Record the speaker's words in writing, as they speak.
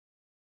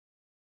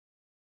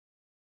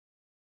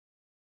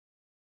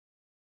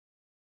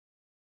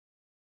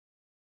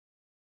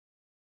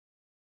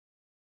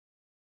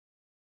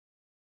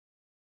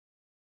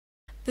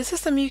This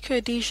is the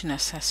mucoadhesion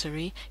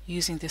accessory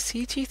using the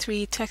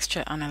CT3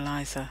 Texture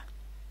Analyzer.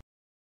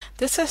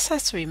 This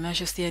accessory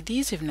measures the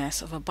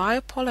adhesiveness of a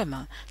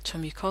biopolymer to a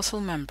mucosal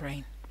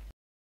membrane.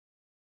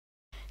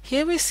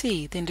 Here we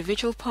see the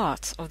individual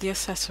parts of the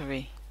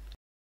accessory.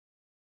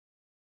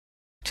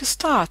 To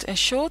start,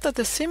 ensure that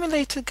the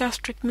simulated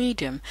gastric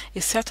medium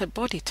is set at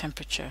body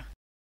temperature.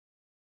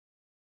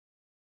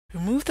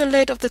 Remove the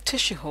lid of the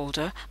tissue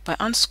holder by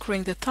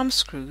unscrewing the thumb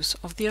screws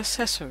of the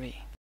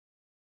accessory.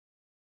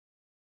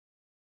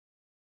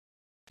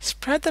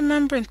 Spread the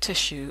membrane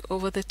tissue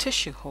over the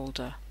tissue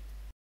holder.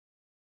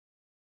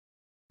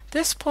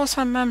 This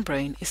porcine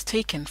membrane is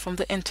taken from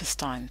the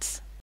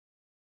intestines.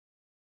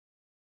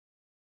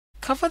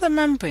 Cover the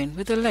membrane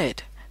with the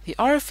lid. The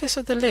orifice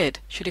of the lid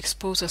should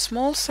expose a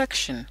small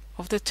section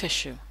of the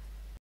tissue.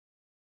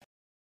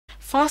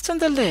 Fasten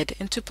the lid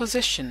into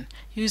position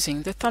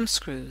using the thumb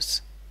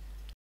screws.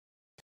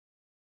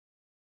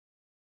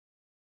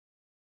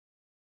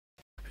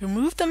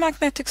 Remove the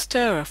magnetic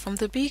stirrer from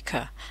the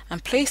beaker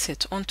and place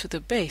it onto the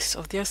base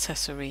of the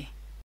accessory.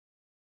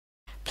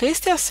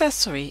 Place the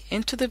accessory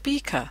into the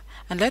beaker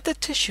and let the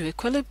tissue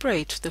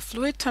equilibrate to the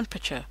fluid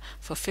temperature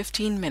for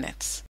 15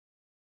 minutes.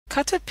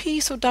 Cut a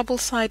piece of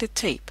double-sided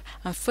tape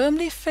and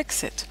firmly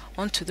fix it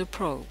onto the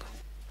probe.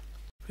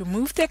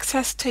 Remove the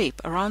excess tape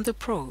around the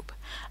probe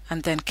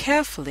and then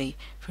carefully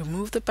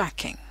remove the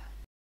backing.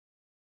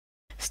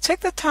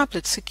 Stick the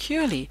tablet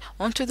securely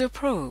onto the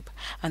probe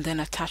and then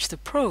attach the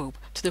probe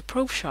to the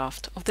probe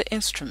shaft of the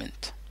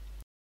instrument.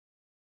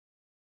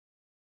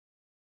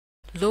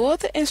 Lower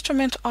the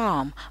instrument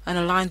arm and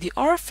align the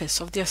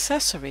orifice of the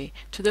accessory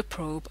to the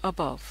probe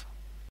above.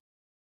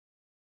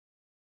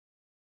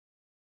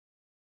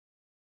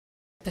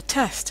 The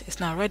test is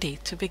now ready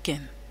to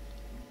begin.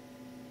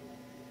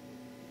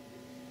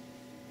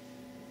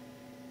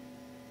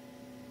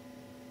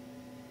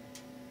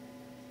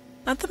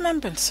 At the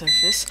membrane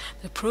surface,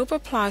 the probe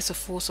applies a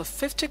force of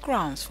 50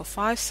 grams for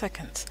 5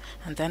 seconds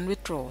and then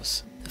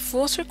withdraws. The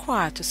force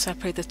required to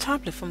separate the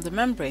tablet from the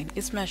membrane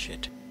is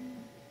measured.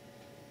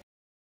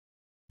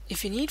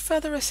 If you need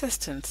further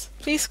assistance,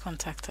 please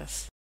contact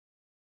us.